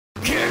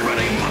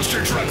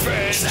monster truck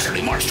fans.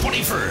 Saturday, March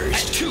 21st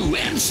at 2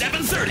 and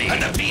 7:30 at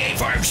the PA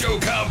Farm Show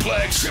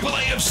Complex.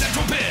 AAA of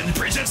Central Bend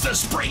presents the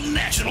Spring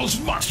Nationals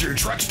Monster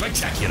Truck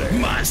Spectacular.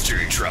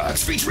 Monster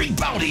trucks featuring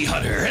Bounty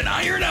Hunter and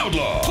Iron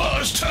Outlaw,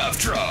 plus tough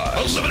trucks.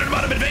 A limited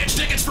amount of advance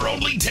tickets for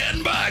only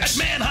 $10 at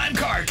Manheim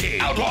Car King,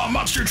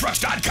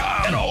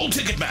 OutlawMonsterTrucks.com, and Old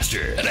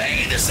Ticketmaster. And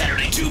hey, the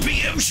Saturday 2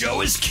 p.m.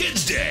 show is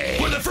Kids Day,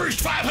 where the first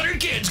 500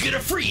 kids get a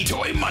free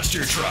toy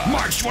monster truck.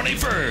 March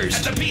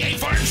 21st at the PA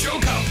Farm Show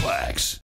Complex.